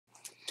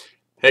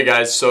Hey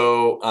guys,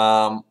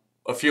 a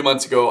few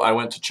months ago I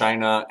went to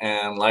China,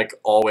 and like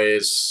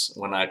always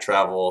when I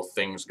travel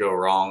things go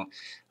wrong.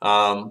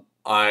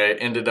 I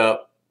ended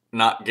up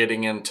not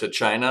getting into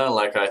China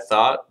like I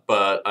thought,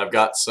 but I've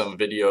got some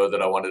video that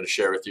I wanted to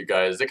share with you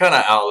guys that kind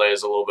of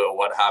outlays a little bit of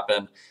what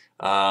happened.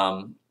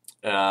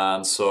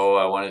 And so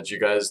I wanted you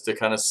guys to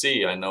kind of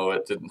see. I know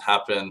it didn't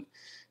happen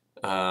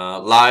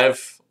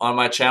live on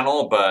my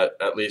channel, but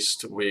at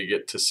least we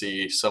get to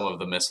see some of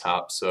the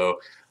mishaps.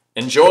 So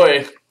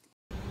enjoy!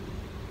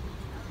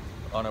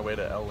 On our way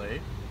to LA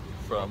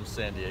from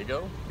San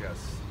Diego.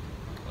 Yes.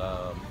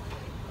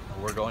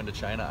 We're going to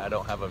China. I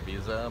don't have a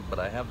visa, but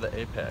I have the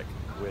APEC,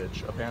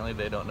 which apparently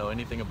they don't know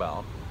anything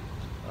about.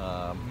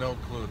 No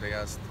clue. They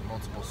asked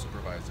multiple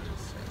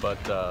supervisors.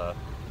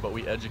 But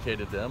we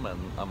educated them,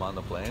 and I'm on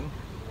the plane.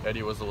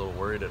 Eddie was a little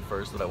worried at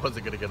first that I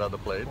wasn't going to get on the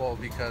plane. Well,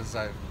 because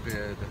I've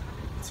been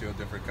to a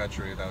different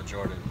country without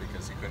Jordan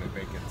because he couldn't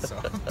make it, so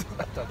I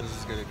thought this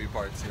was going to be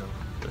part two.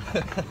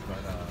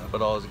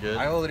 But all is good.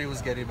 I already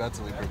was getting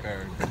mentally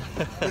prepared.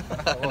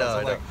 I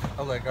know.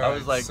 I'm like, all I right,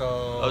 was like,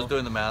 so... I was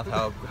doing the math.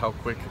 How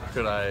quick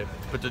could I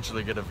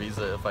potentially get a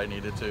visa if I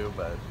needed to?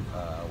 But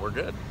we're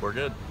good. We're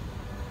good.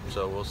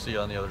 So we'll see you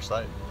on the other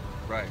side.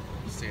 Right.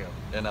 See you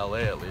in LA,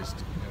 at least.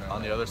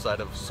 On the other side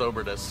of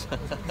soberness.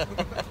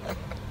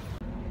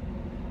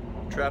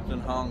 Trapped in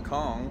Hong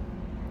Kong.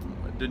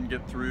 Didn't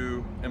get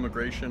through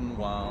immigration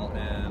while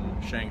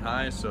in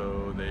Shanghai,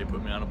 so they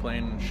put me on a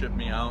plane and shipped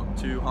me out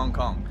to Hong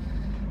Kong.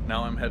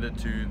 Now I'm headed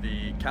to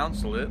the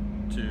consulate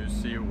to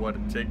see what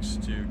it takes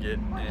to get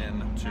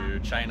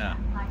into China.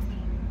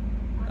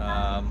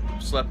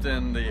 Slept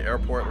in the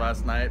airport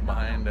last night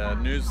behind a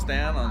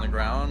newsstand on the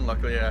ground.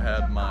 Luckily I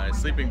had my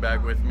sleeping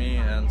bag with me,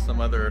 and some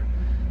other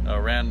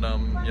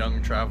random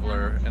young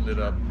traveler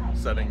ended up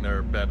setting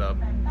their bed up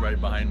right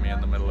behind me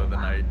in the middle of the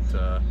night.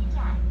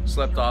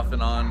 Slept off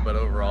and on, but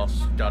overall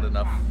got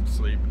enough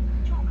sleep.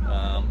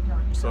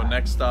 So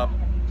next stop,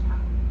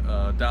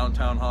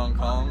 downtown Hong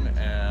Kong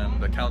and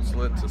the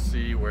consulate to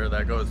see where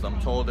that goes. I'm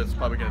told it's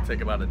probably going to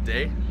take about a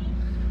day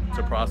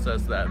to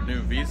process that new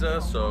visa,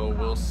 so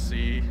we'll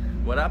see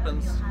what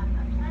happens.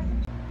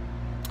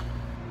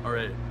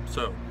 Alright,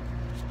 so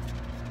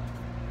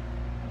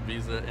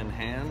visa in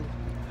hand,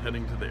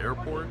 heading to the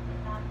airport.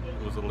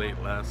 It was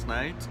late last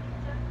night.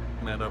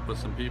 Met up with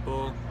some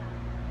people,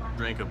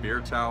 drank a beer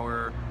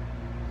tower,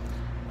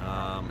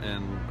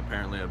 and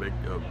apparently a big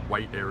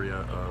white area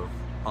of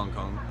Hong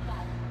Kong.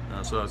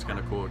 So that was kind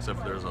of cool, except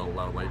for there's a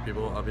lot of white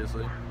people,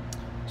 obviously.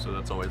 So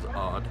that's always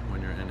odd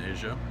when you're in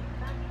Asia.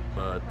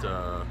 But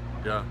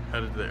yeah,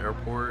 headed to the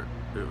airport.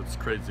 It was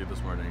crazy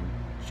this morning.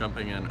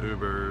 Jumping in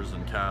Ubers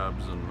and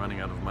cabs and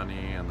running out of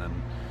money, and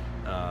then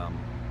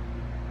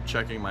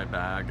checking my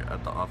bag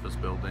at the office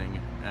building,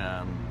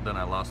 and then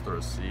I lost the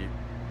receipt.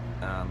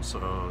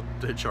 So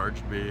they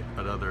charged me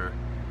another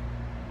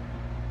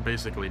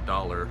basically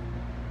 $1.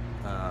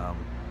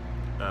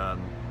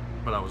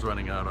 But I was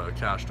running out of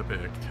cash to pay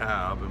a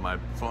cab, and my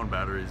phone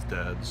battery's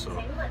dead.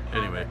 So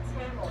anyway,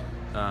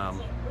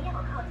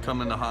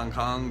 come into Hong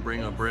Kong,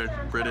 bring a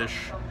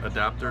British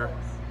adapter.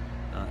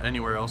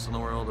 Anywhere else in the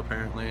world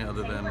apparently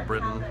other than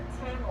Britain,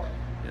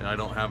 I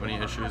don't have any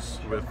issues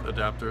with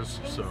adapters,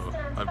 so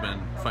I've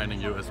been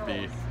finding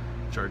USB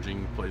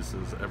charging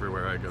places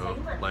everywhere I go,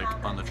 like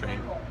on the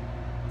train.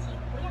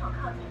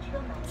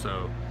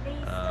 So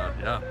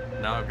yeah,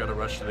 now I've got to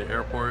rush to the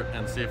airport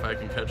and see if I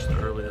can catch the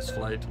earliest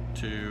flight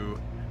to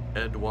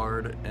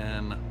Edward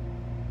in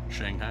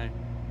Shanghai.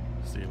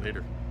 See you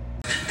later.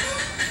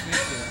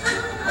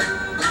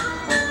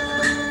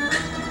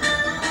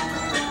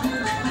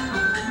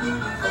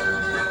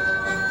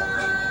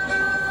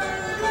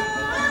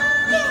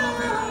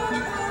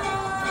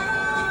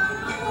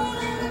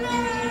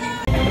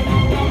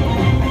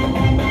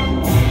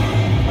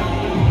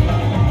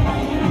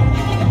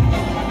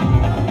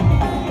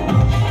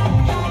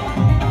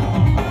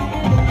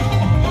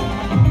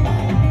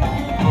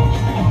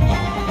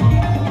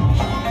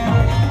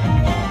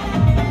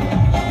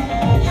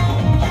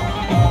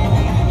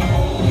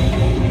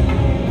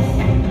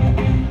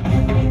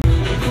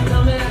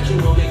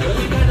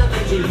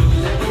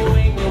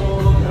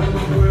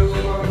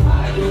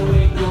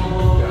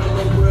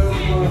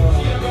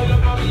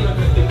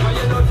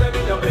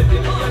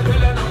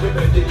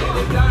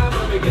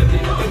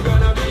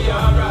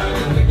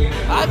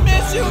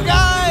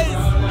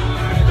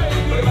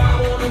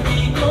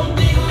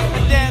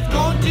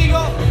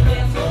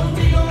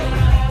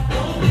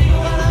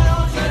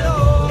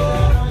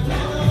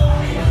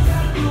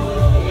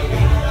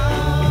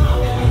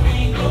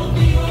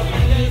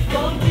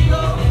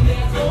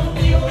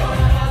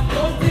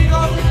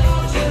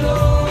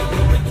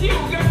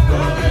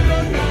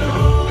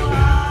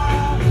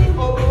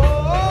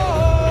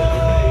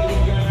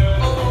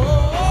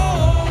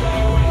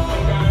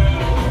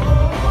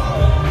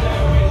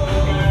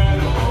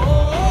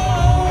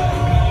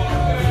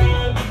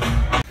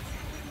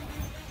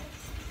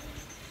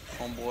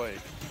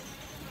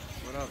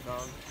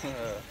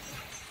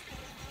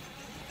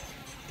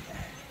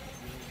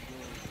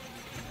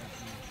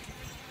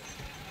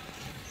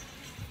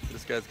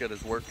 This guy's got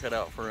his work cut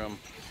out for him.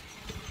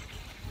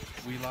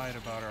 We lied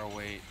about our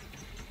weight,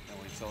 and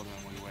we told him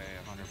we weigh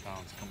 100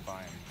 pounds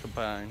combined.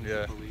 Combined,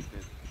 yeah. Believe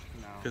it.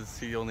 No. Because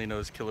he only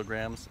knows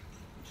kilograms,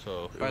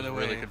 so it By was the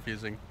really way,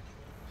 confusing.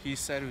 He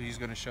said he's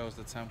going to show us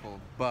the temple,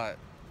 but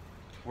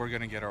we're going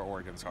to get our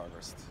organs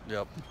harvested.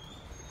 Yep.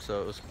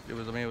 So it was.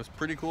 I mean, it was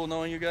pretty cool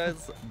knowing you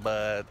guys,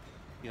 but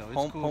Yo,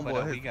 it's cool,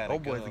 but we gotta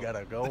homeboy's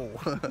gotta go.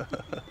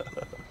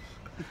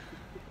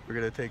 We're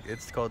gonna take.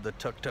 It's called the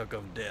tuk tuk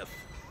of death.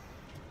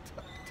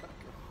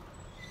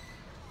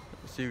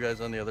 See you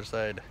guys on the other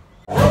side.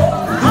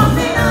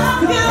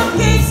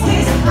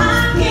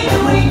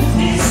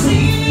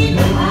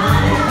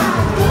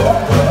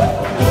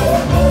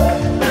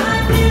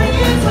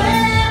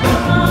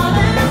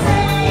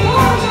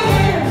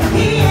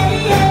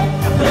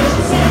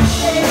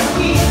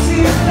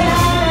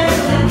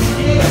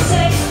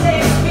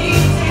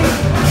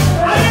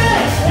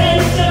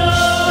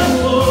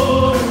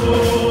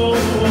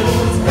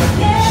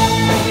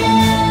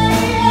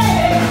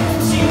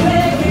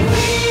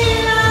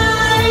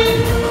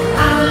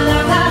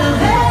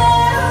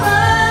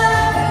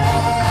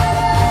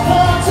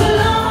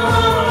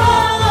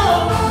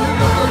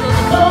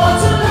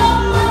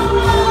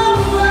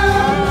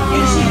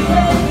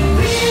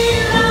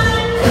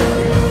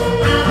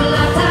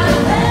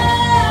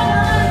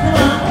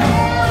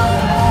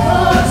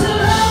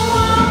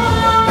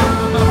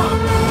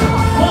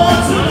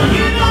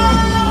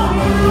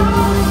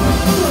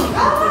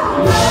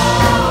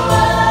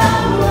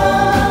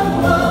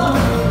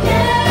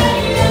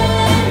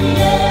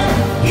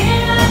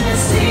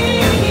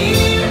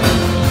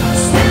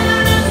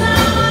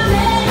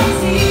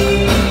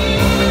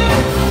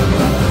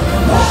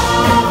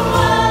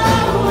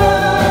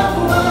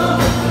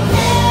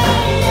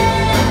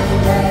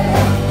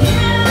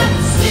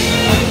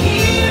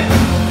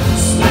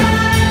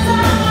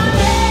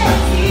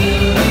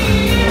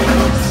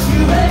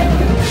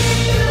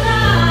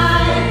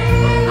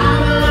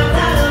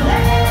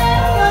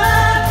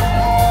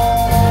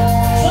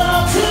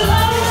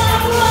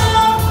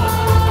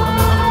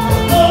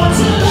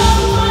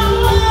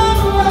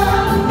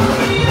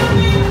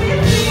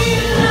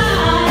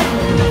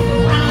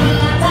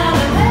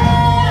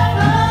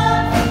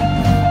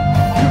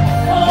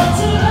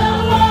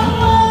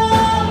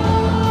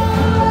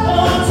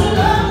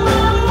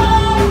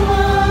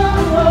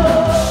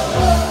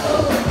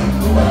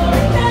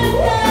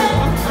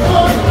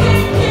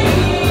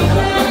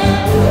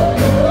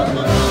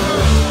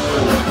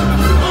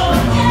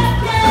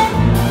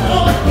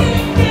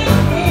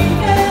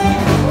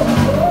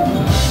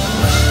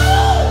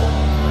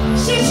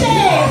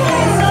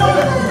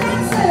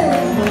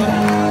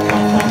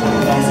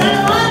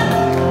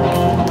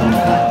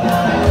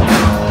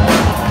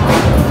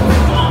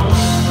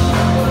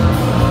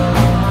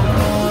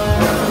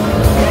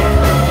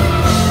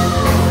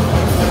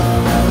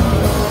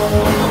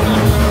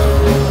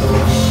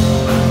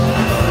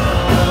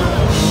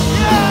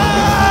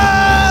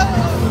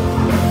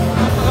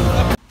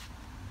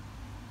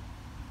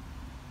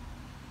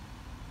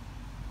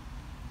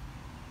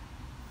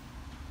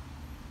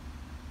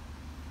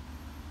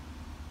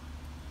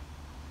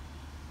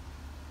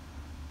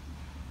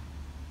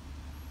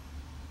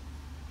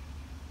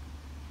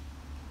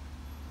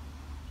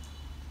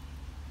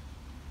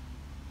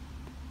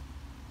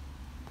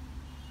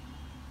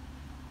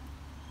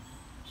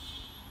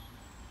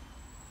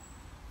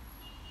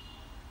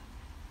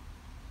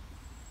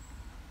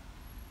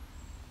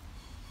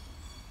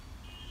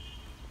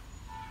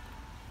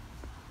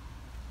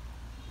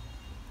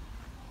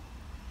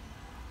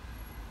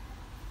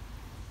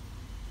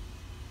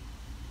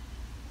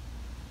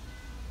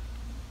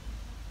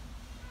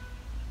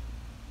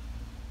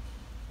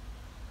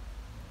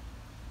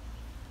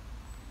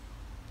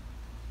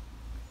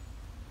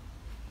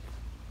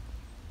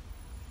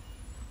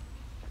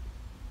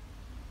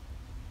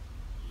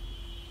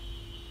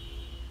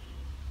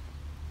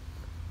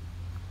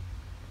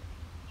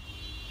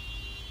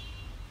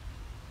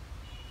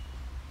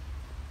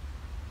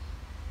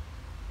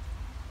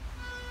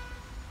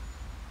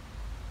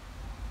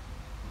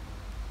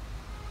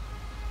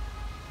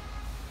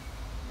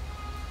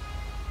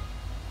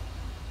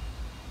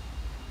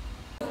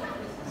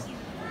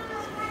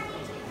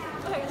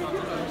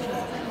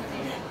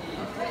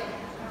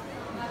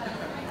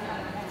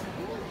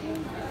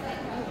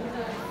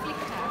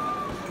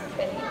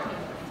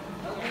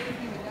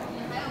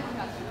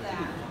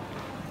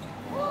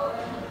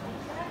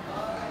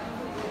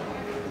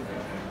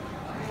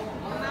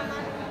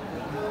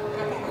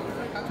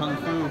 Kung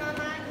Fu.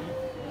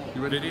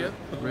 You ready Idiot?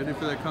 Ready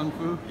for that Kung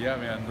Fu? Yeah,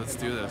 man, let's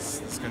do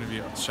this. It's gonna be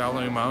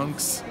Shaolin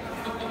monks.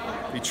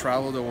 We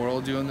travel the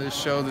world doing this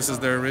show. This is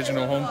their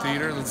original home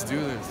theater. Let's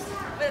do this.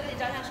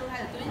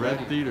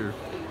 Red Theater.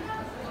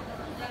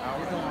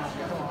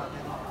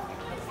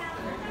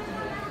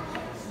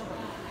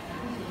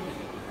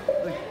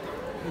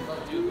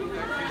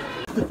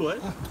 What?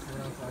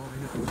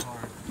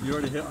 You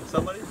already hit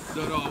somebody?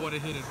 No, I want to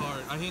hit it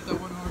hard. I hit that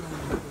one hard. I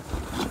want to hit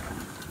this.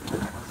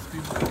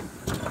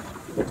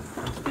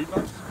 Speed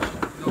bumps?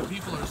 No, people.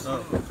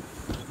 Oh.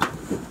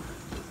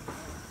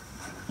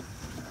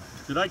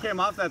 Dude, I came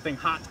off that thing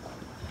hot.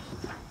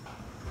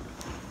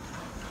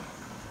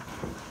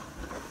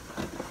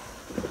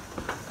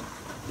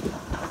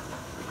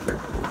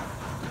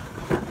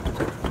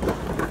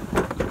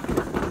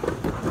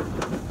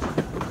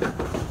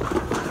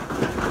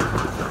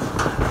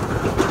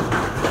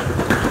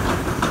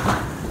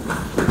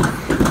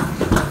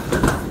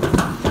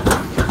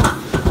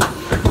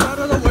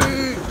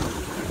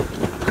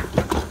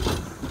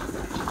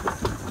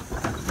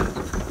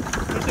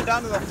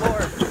 Down to the floor.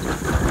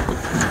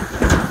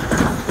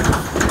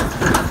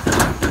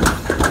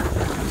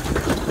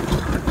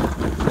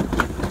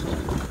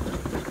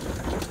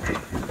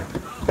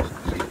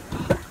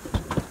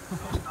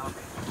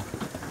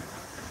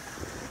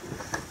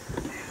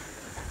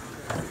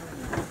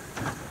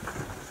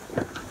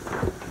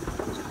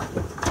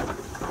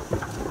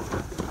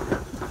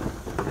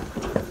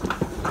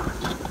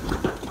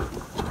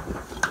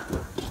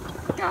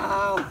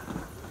 Go.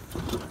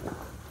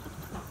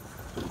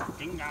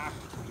 Dinga.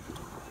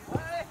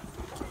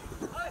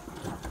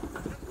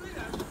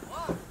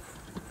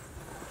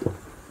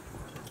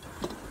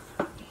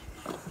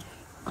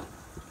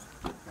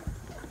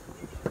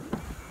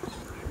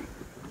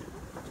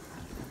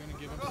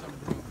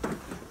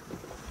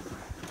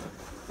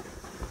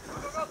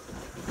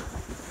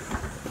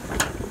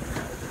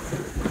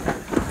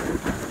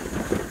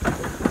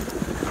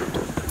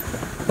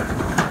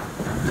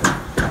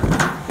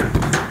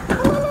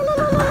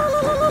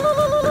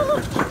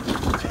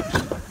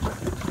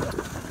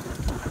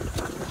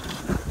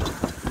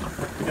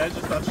 Guys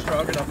just not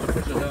strong enough to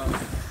push it down.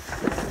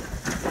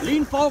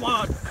 Lean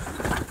forward.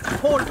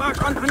 Hold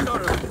back on handle.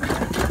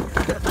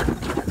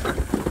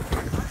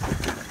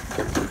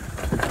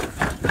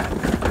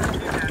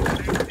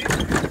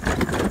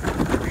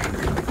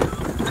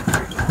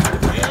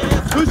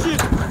 Yeah, push it.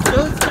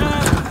 Don't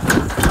stop.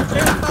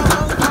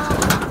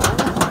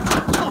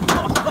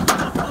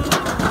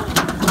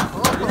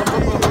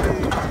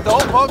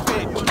 Don't poke me.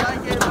 You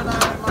like it when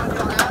I'm on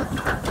your ass?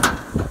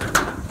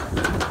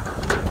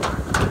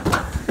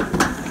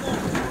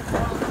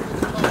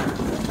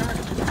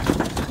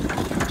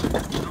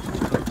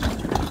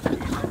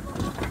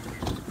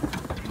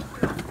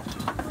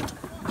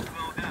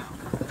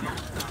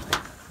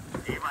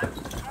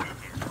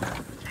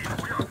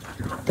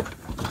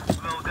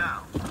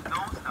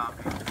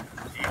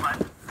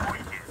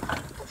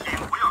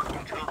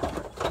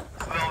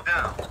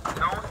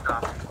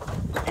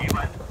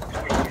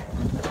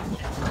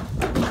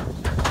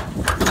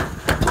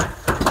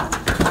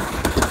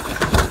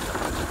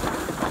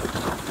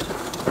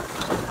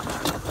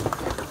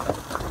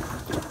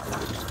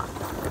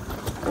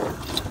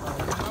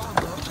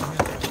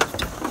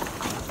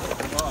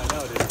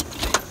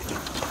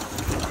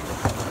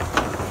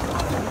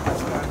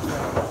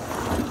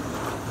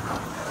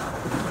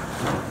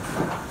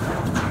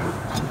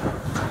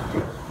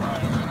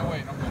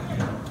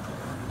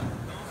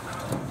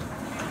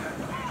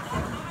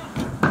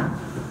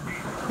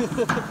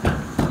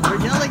 We're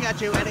yelling at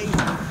you, Eddie.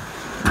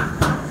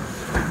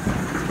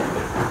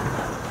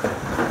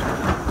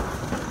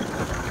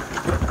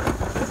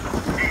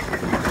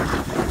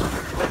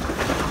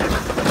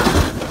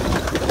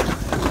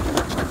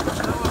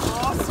 That was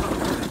awesome.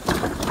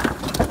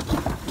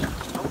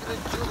 I'm gonna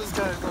kill this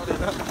guy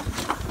running up.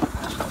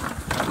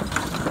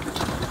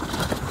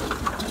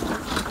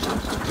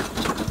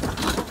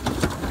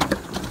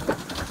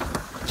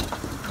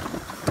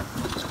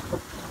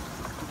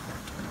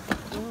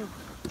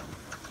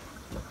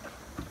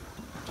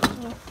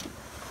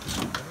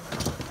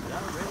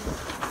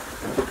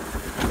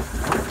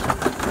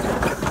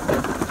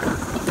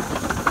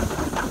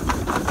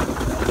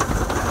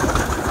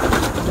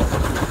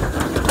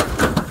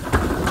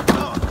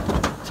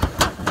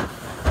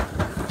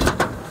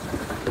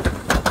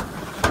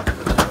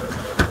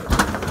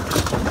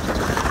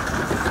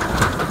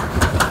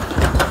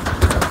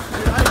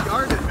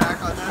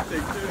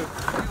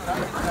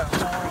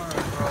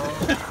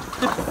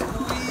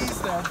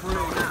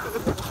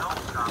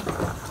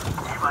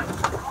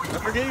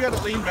 I forget you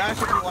gotta lean back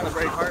if you want to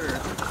brake harder.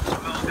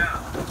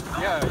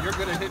 Yeah, you're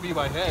gonna hit me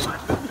by head.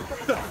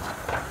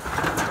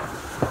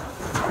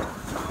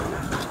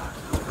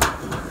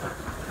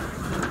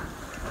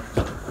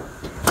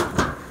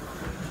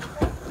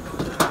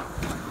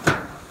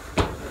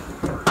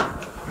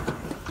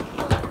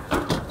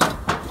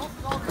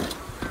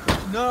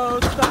 No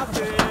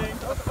stopping!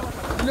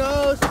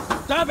 No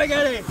stopping,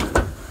 Eddie!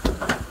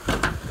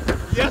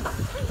 Yes!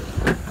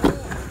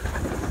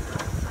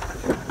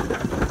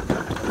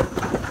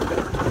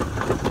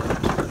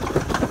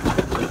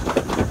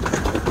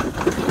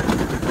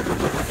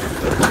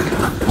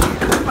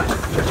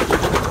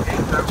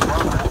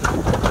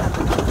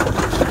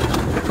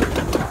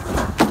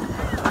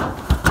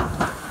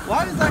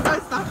 Why is that guy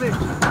stopping?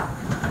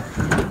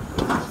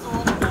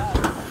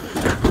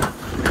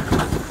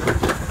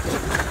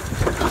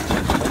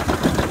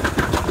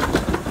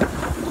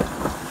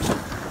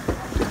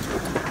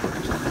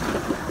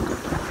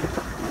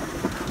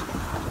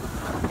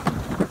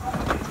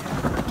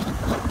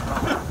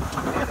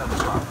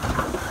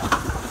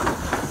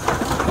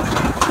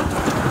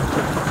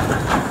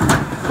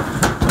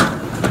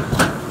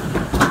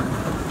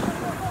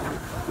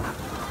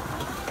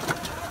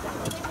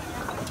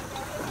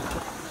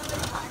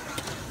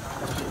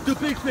 the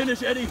big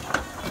finish, Eddie.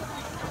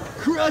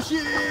 Crush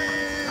it!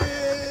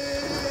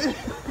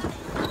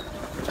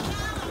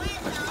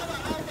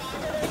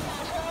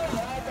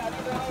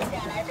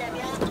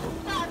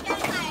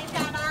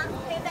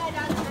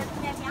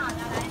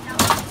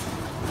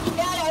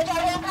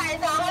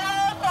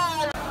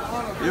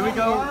 Here we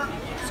go.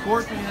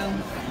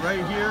 Scorpion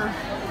right here.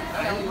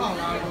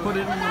 Put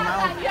it in the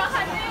mouth.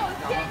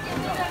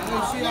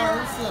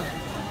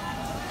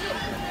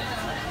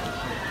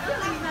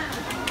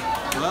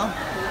 Well,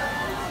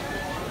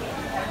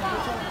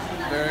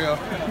 There you go.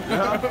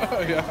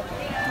 yeah. Yeah.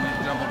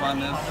 Jump up on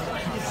this.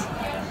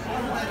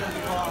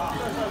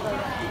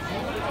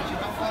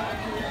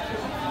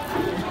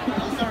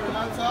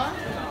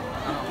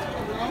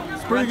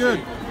 It's pretty good.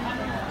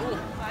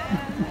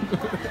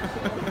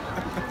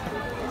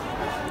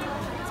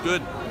 It's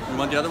good. You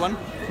want the other one?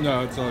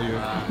 No, it's all you.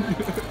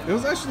 It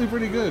was actually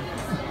pretty good.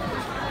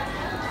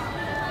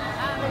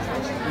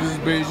 This is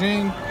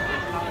Beijing.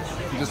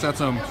 We just had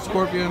some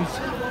scorpions.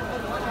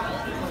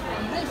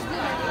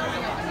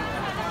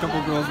 A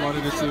couple girls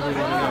wanted to see if we wanted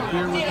to have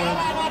beer with them.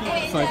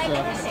 It's like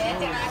the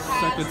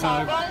second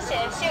time.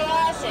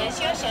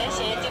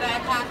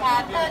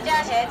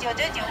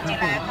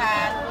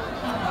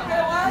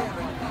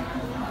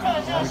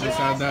 We just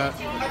had that.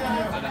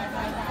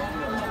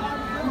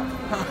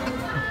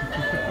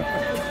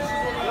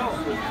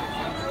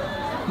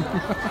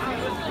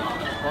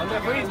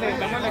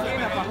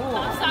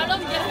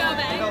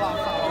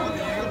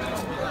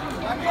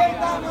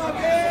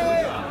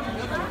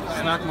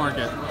 Snack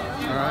market.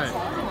 All right.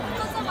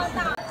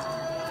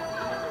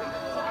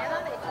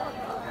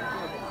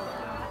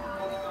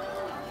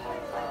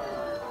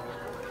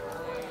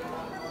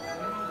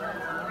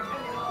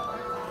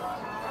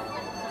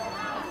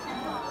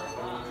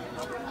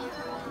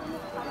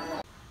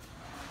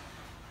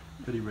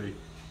 Eddie Ray,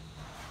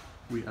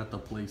 we at the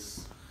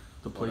place.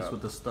 The place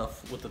with the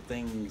stuff, with the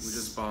things. We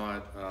just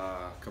bought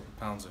a couple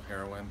pounds of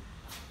heroin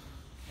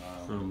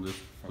from this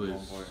from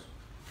place. Homeboy.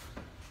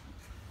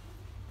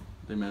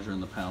 They measure in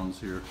the pounds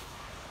here.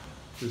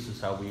 This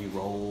is how we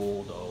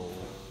roll, though.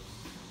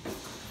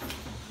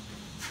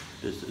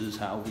 This is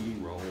how we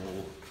roll.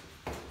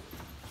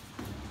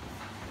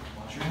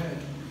 Watch your head.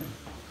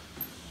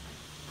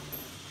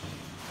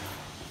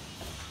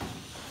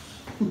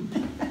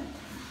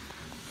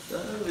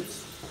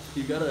 It's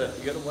you gotta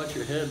watch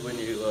your head when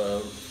you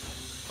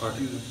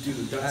do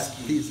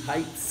these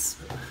heights.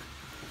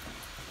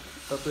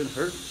 Up and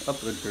hurt,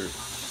 up and hurt.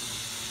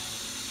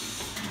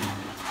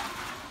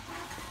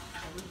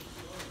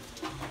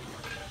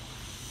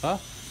 Huh?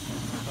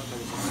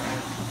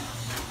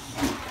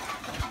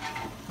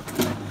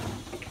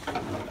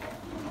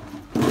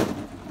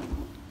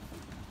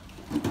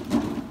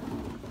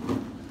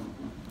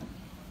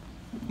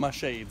 My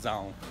shades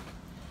on.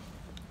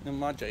 And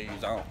my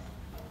shades on.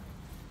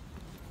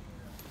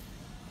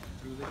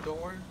 Through the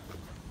door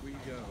we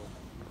go.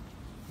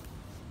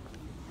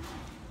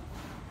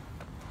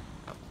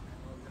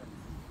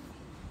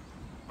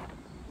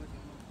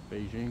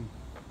 Beijing.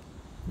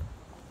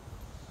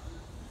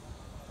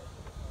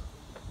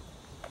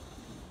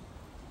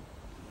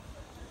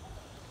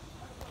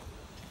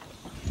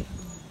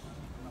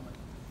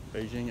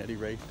 Beijing, Eddie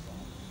Ray.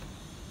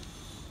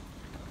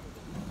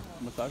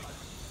 Massage.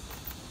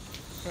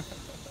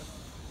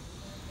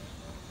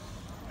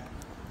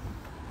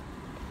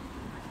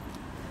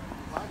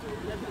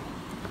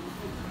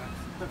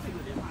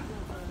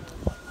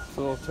 It's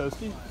a little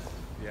toasty.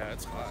 Yeah,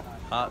 it's hot.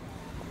 Hot.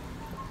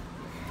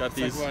 Got It's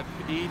these. like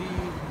what, 89?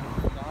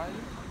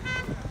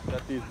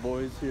 Got these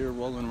boys here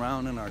rolling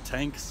around in our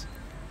tanks,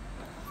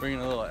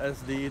 bringing a little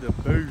SD to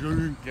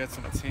Beijing. Get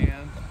some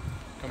tan.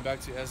 Come back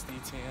to SD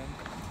tan.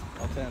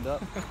 All tanned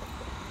up.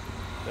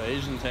 The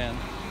Asian tan.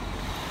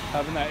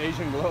 Having that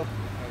Asian glow.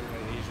 Having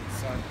an Asian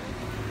sun.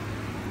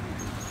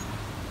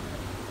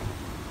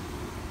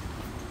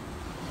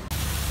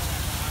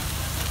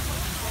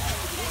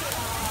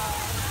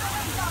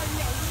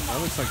 That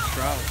looks like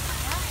trout.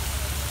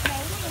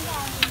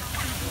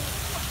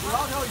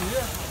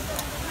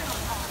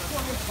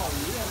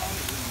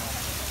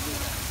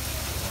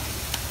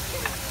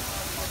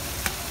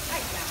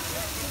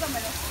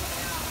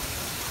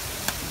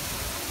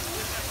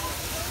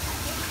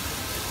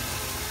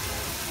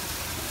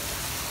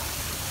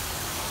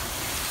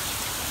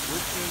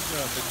 Which is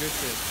the good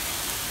fish?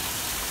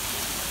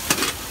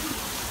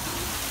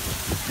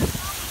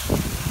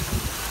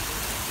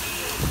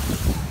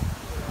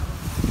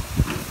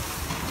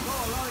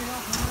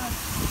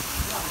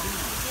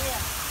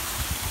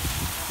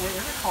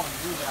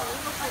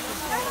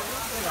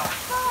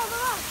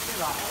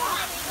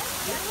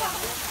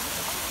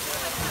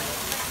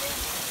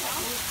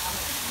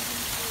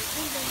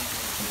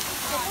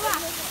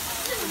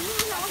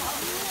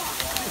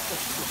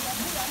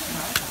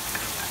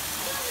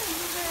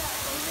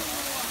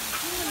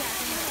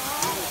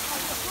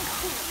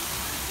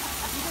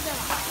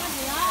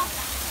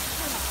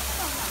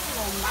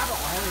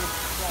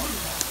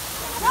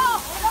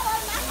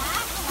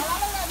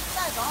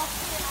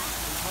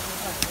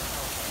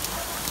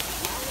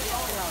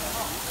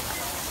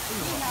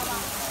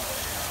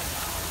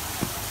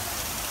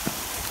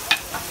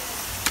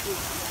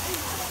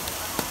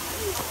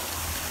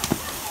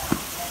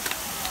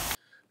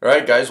 All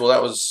right, guys. Well,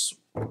 that was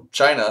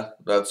China.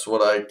 That's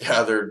what I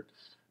gathered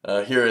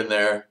here and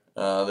there.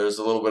 There's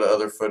a little bit of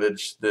other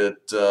footage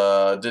that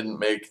didn't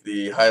make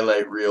the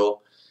highlight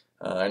reel.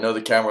 I know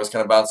the camera was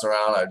kind of bouncing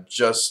around. I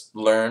just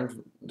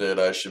learned that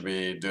I should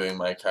be doing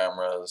my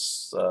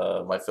cameras,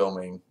 my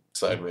filming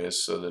sideways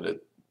so that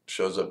it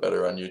shows up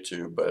better on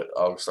YouTube, but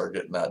I'll start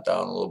getting that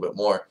down a little bit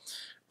more.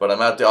 But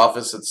I'm at the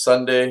office. It's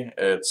Sunday.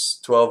 It's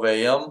 12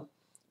 a.m.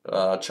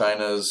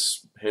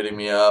 China's hitting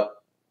me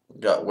up.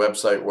 Got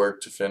website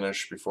work to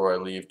finish before I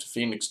leave to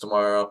Phoenix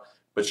tomorrow,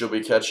 but you'll be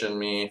catching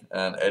me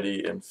and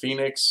Eddie in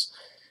Phoenix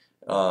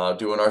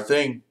doing our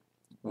thing.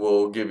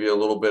 We'll give you a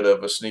little bit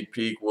of a sneak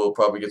peek. We'll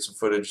probably get some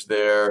footage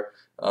there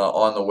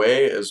on the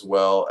way, as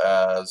well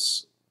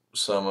as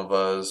some of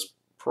us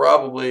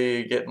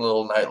probably getting a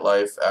little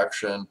nightlife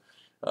action.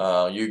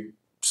 You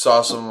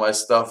saw some of my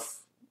stuff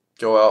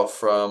go out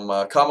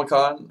from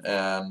Comic-Con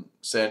and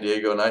San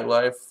Diego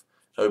nightlife.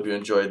 Hope you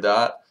enjoyed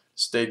that.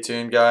 Stay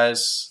tuned,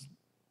 guys,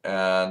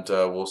 and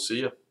we'll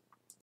see you.